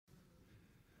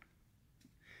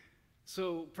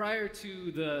So prior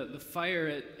to the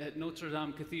fire at Notre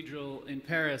Dame Cathedral in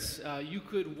Paris, you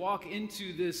could walk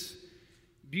into this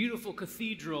beautiful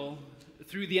cathedral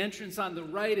through the entrance on the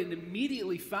right and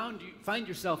immediately find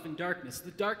yourself in darkness,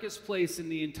 the darkest place in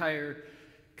the entire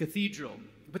cathedral.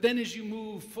 But then as you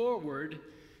move forward,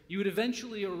 you would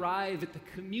eventually arrive at the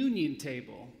communion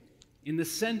table in the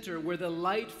center where the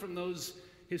light from those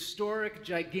historic,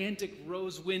 gigantic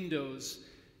rose windows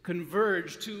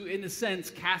converge to, in a sense,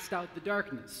 cast out the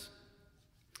darkness.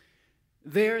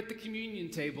 There at the communion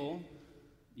table,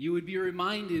 you would be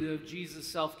reminded of Jesus'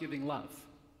 self-giving love.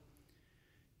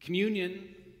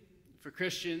 Communion, for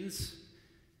Christians,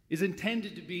 is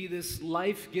intended to be this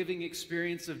life-giving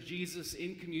experience of Jesus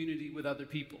in community with other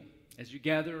people as you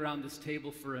gather around this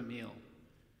table for a meal.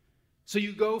 So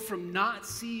you go from not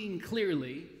seeing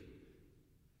clearly,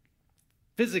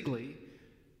 physically,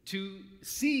 to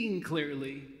seeing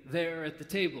clearly there at the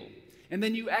table. And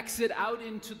then you exit out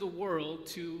into the world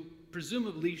to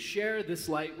presumably share this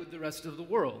light with the rest of the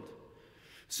world.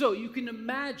 So you can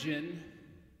imagine,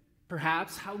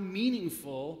 perhaps, how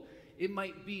meaningful it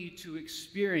might be to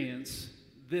experience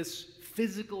this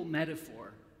physical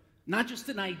metaphor. Not just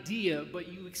an idea, but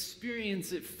you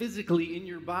experience it physically in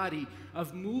your body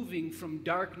of moving from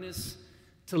darkness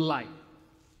to light.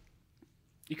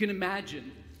 You can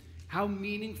imagine how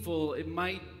meaningful it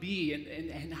might be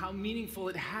and how meaningful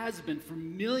it has been for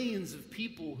millions of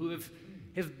people who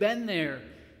have been there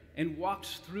and walked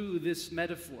through this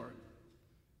metaphor.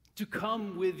 To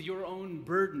come with your own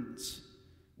burdens,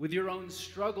 with your own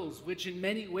struggles, which in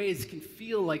many ways can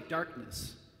feel like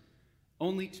darkness,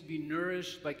 only to be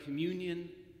nourished by communion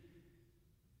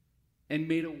and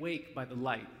made awake by the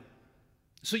light.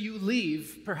 So you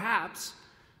leave, perhaps,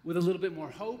 with a little bit more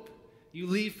hope. You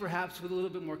leave perhaps with a little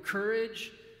bit more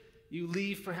courage. You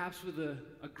leave perhaps with a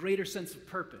greater sense of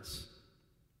purpose.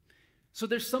 So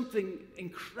there's something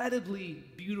incredibly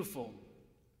beautiful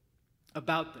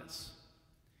about this.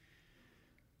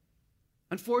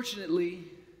 Unfortunately,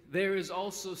 there is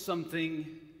also something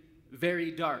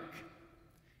very dark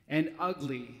and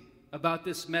ugly about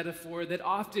this metaphor that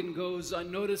often goes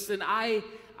unnoticed, and I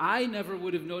never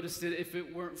would have noticed it if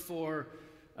it weren't for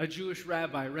a Jewish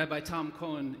rabbi, Rabbi Tom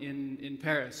Cohen in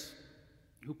Paris,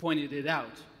 who pointed it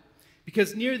out.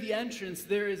 Because near the entrance,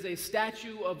 there is a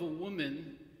statue of a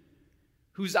woman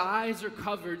whose eyes are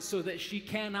covered so that she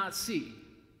cannot see.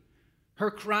 Her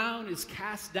crown is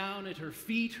cast down at her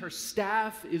feet. Her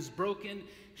staff is broken.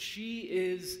 She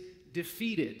is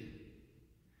defeated.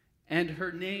 And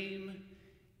her name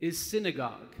is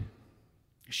Synagogue.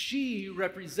 She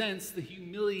represents the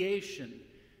humiliation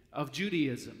of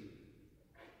Judaism.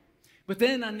 But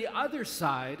then on the other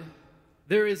side,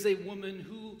 there is a woman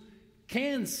who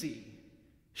can see.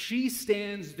 She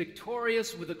stands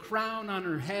victorious with a crown on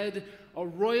her head, a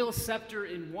royal scepter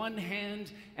in one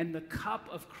hand, and the cup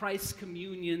of Christ's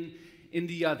communion in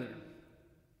the other.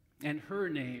 And her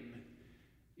name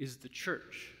is the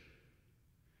church.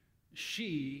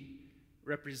 She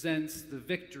represents the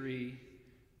victory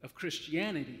of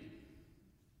Christianity.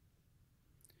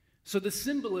 So the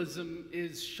symbolism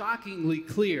is shockingly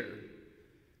clear.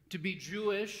 To be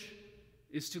Jewish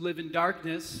is to live in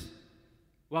darkness,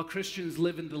 while Christians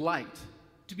live in the light.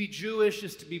 To be Jewish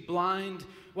is to be blind,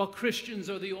 while Christians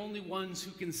are the only ones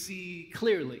who can see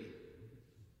clearly.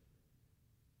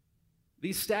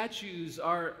 These statues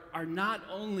are not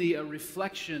only a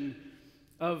reflection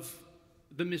of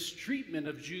the mistreatment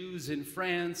of Jews in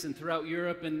France and throughout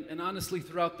Europe and honestly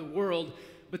throughout the world,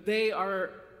 but they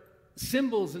are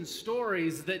symbols and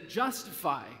stories that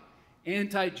justify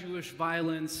anti-Jewish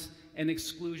violence and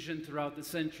exclusion throughout the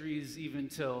centuries, even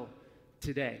till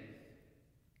today.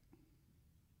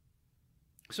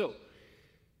 So,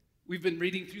 we've been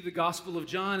reading through the Gospel of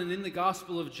John, and in the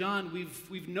Gospel of John,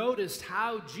 we've noticed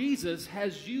how Jesus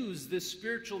has used this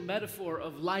spiritual metaphor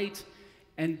of light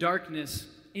and darkness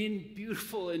in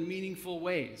beautiful and meaningful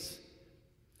ways.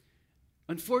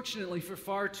 Unfortunately, for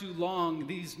far too long,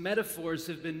 these metaphors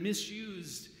have been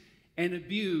misused and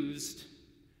abused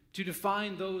to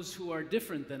define those who are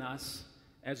different than us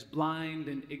as blind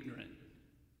and ignorant,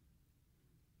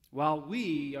 while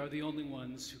we are the only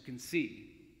ones who can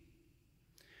see.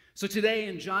 So today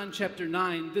in John chapter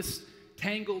 9, this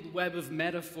tangled web of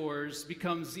metaphors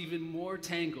becomes even more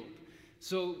tangled.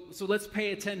 So let's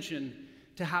pay attention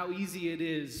to how easy it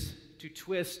is to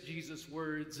twist Jesus'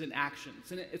 words and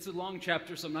actions. And it's a long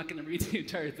chapter, so I'm not going to read the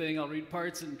entire thing. I'll read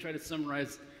parts and try to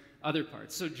summarize other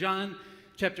parts. So John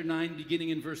chapter 9, beginning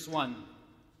in verse 1.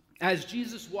 As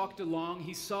Jesus walked along,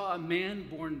 he saw a man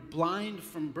born blind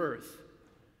from birth.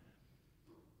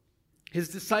 His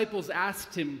disciples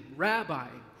asked him, "Rabbi,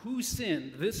 who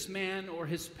sinned, this man or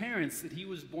his parents, that he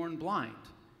was born blind?"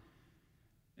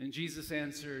 And Jesus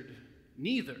answered,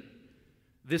 "Neither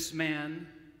this man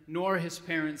nor his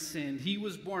parents sinned. He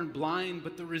was born blind,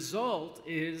 but the result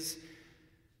is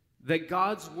that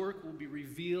God's work will be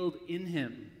revealed in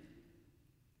him.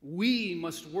 We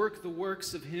must work the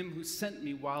works of him who sent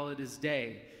me while it is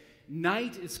day.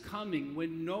 Night is coming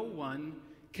when no one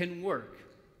can work.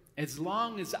 As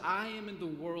long as I am in the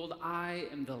world, I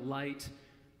am the light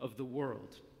of the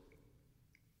world."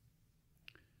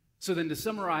 So then, to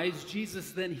summarize,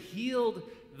 Jesus then healed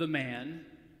the man,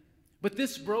 but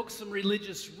this broke some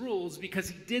religious rules because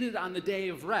he did it on the day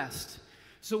of rest.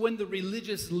 So when the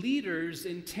religious leaders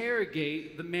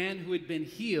interrogate the man who had been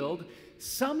healed,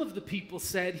 some of the people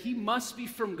said, "He must be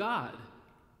from God.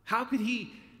 How could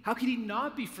he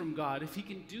not be from God if he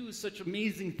can do such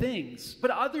amazing things?" But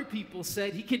other people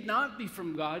said he could not be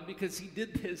from God because he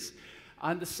did this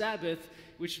on the Sabbath,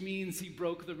 which means he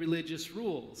broke the religious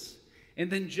rules. And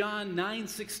then John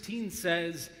 9:16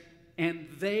 says, "And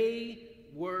they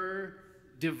were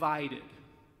divided."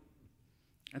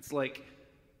 That's like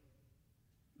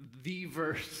the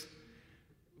verse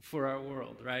for our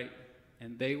world, right?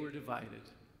 And they were divided.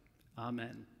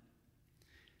 Amen.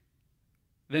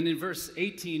 Then in verse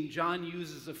 18, John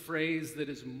uses a phrase that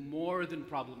is more than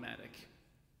problematic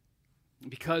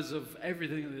because of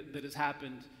everything that has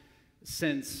happened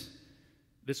since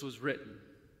this was written.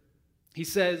 He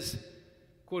says,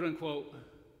 quote unquote,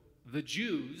 "The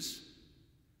Jews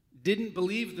didn't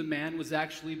believe the man was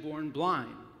actually born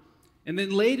blind." And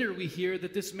then later we hear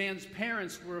that this man's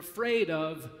parents were afraid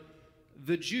of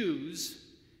the Jews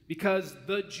because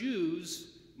the Jews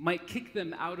might kick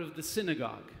them out of the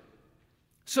synagogue.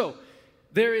 So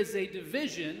there is a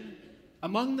division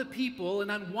among the people,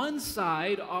 and on one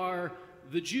side are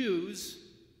the Jews,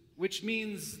 which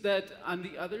means that on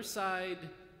the other side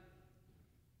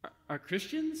are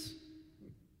Christians?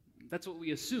 That's what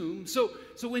we assume. So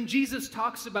when Jesus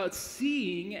talks about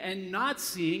seeing and not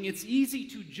seeing, it's easy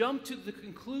to jump to the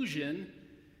conclusion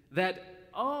that,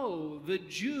 oh, the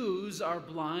Jews are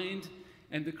blind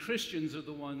and the Christians are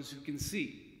the ones who can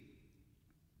see.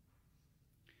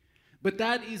 But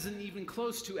that isn't even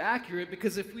close to accurate,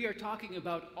 because if we are talking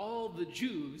about all the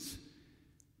Jews,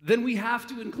 then we have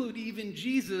to include even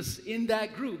Jesus in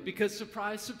that group, because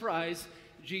surprise, surprise,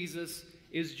 Jesus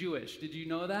is Jewish. Did you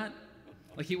know that?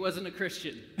 Like, he wasn't a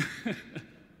Christian.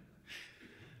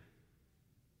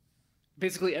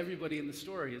 Basically, everybody in the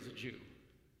story is a Jew.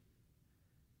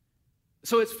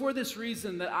 So it's for this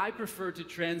reason that I prefer to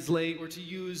translate or to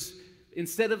use,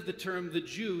 instead of the term the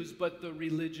Jews, but the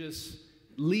religious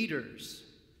leaders.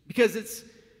 Because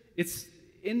it's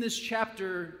in this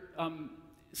chapter,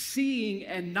 seeing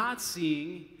and not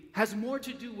seeing has more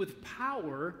to do with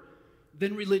power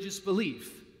than religious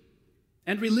belief.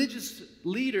 And religious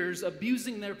leaders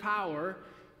abusing their power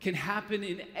can happen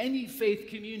in any faith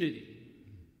community.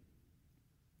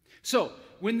 So,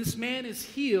 when this man is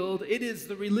healed, it is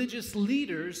the religious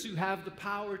leaders who have the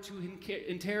power to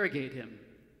interrogate him.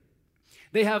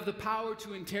 They have the power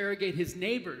to interrogate his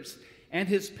neighbors and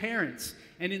his parents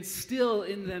and instill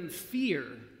in them fear.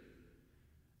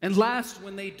 And last,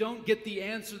 when they don't get the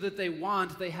answer that they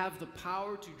want, they have the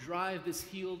power to drive this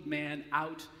healed man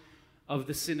out of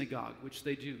the synagogue, which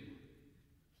they do.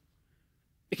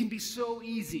 It can be so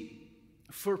easy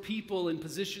for people in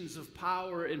positions of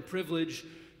power and privilege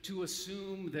to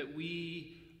assume that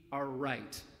we are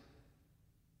right,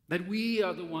 that we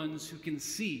are the ones who can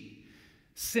see.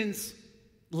 Since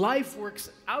life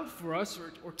works out for us,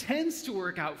 or tends to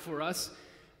work out for us,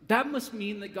 that must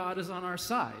mean that God is on our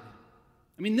side.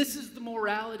 I mean, this is the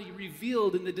morality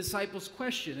revealed in the disciples'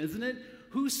 question, isn't it?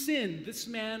 Who sinned, this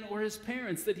man or his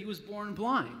parents, that he was born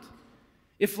blind?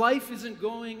 If life isn't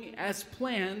going as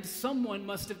planned, someone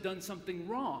must have done something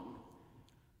wrong.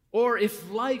 Or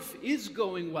if life is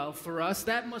going well for us,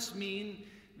 that must mean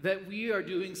that we are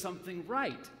doing something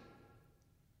right.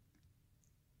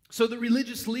 So the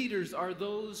religious leaders are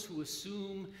those who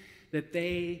assume that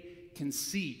they can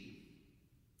see.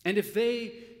 And if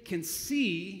they can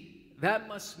see, that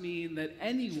must mean that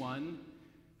anyone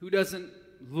who doesn't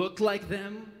look like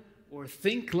them, or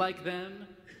think like them,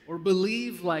 or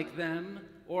believe like them,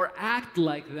 or act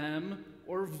like them,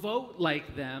 or vote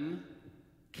like them,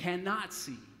 cannot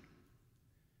see.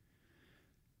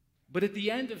 But at the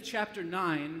end of chapter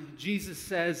 9, Jesus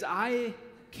says, "I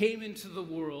came into the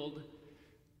world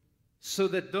so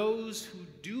that those who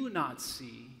do not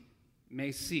see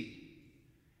may see,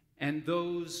 and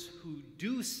those who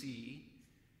do see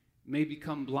may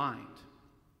become blind."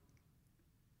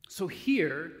 So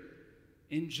here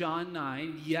in John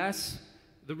 9, yes,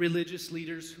 the religious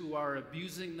leaders who are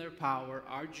abusing their power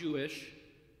are Jewish,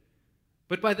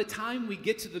 but by the time we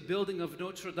get to the building of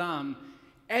Notre Dame,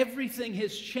 everything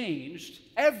has changed.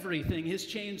 Everything has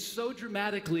changed so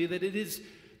dramatically that it is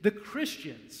the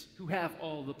Christians who have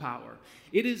all the power.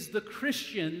 It is the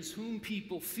Christians whom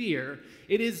people fear.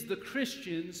 It is the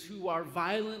Christians who are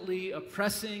violently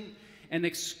oppressing and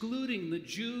excluding the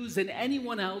Jews and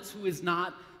anyone else who is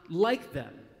not like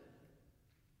them.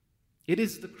 It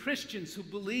is the Christians who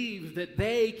believe that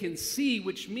they can see,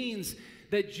 which means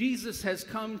that Jesus has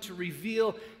come to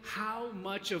reveal how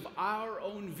much of our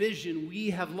own vision we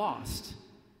have lost.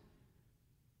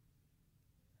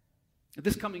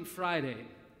 This coming Friday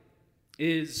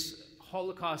is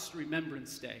Holocaust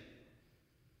Remembrance Day,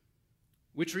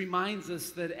 which reminds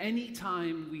us that any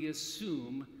time we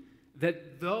assume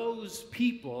that those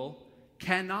people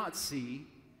cannot see,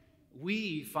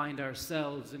 we find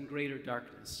ourselves in greater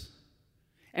darkness.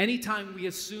 Anytime we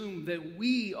assume that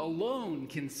we alone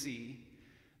can see,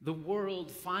 the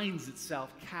world finds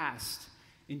itself cast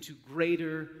into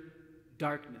greater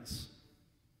darkness.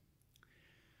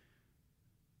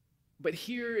 But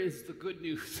here is the good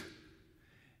news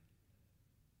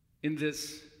in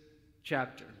this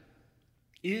chapter.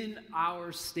 In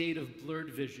our state of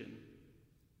blurred vision,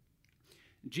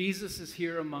 Jesus is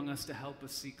here among us to help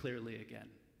us see clearly again.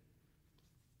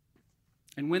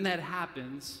 And when that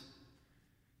happens,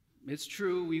 it's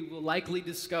true, we will likely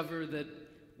discover that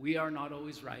we are not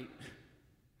always right.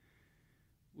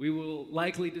 We will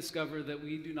likely discover that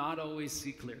we do not always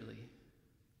see clearly.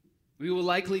 We will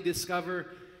likely discover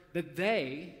that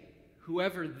they,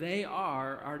 whoever they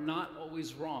are not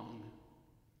always wrong.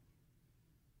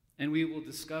 And we will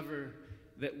discover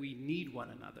that we need one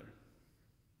another,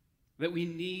 that we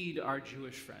need our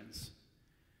Jewish friends,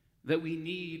 that we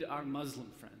need our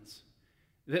Muslim friends,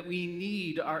 that we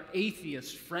need our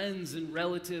atheist friends and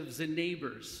relatives and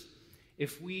neighbors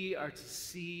if we are to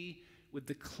see with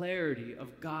the clarity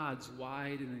of God's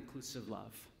wide and inclusive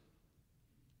love.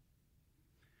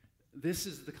 This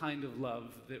is the kind of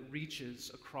love that reaches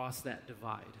across that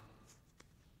divide.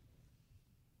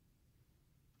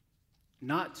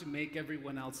 Not to make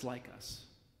everyone else like us.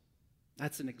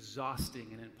 That's an exhausting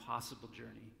and impossible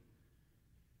journey.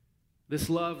 This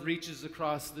love reaches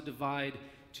across the divide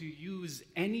to use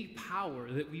any power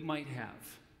that we might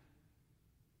have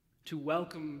to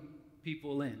welcome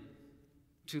people in,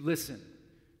 to listen,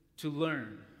 to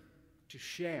learn, to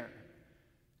share,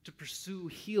 to pursue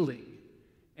healing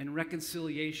and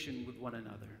reconciliation with one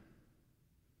another,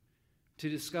 to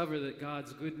discover that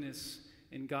God's goodness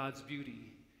and God's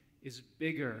beauty is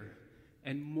bigger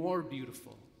and more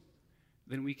beautiful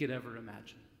than we could ever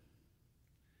imagine.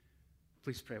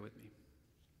 Please pray with me.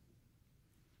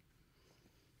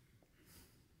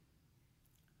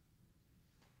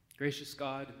 Gracious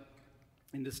God,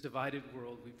 in this divided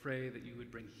world, we pray that you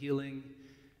would bring healing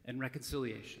and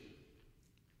reconciliation.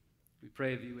 We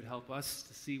pray that you would help us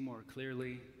to see more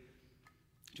clearly,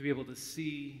 to be able to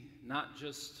see not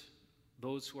just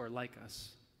those who are like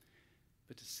us,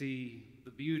 but to see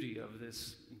the beauty of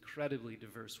this incredibly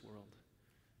diverse world.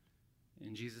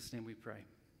 In Jesus' name we pray.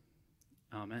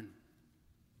 Amen.